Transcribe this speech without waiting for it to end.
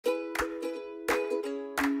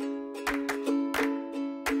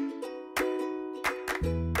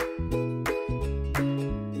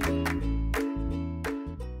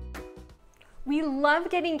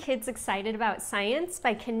love getting kids excited about science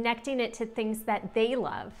by connecting it to things that they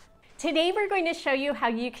love. Today we're going to show you how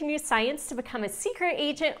you can use science to become a secret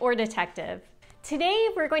agent or detective. Today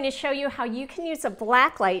we're going to show you how you can use a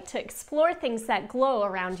blacklight to explore things that glow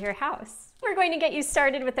around your house. We're going to get you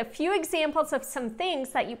started with a few examples of some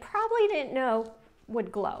things that you probably didn't know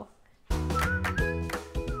would glow.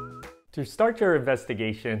 To start your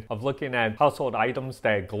investigation of looking at household items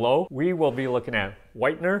that glow, we will be looking at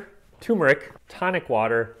whitener, turmeric, tonic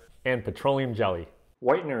water, and petroleum jelly.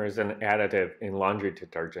 Whitener is an additive in laundry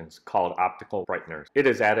detergents called optical brighteners. It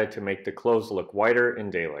is added to make the clothes look whiter in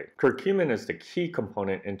daylight. Curcumin is the key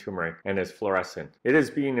component in turmeric and is fluorescent. It is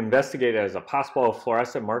being investigated as a possible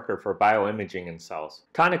fluorescent marker for bioimaging in cells.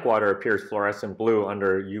 Tonic water appears fluorescent blue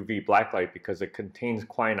under UV blacklight because it contains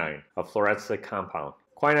quinine, a fluorescent compound.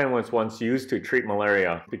 Quinine was once used to treat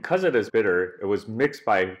malaria. Because it is bitter, it was mixed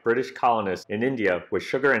by British colonists in India with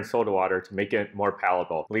sugar and soda water to make it more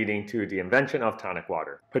palatable, leading to the invention of tonic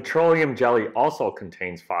water. Petroleum jelly also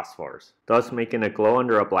contains phosphorus, thus making it glow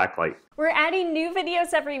under a blacklight. We're adding new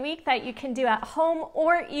videos every week that you can do at home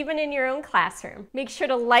or even in your own classroom. Make sure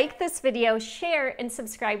to like this video, share, and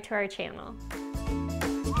subscribe to our channel.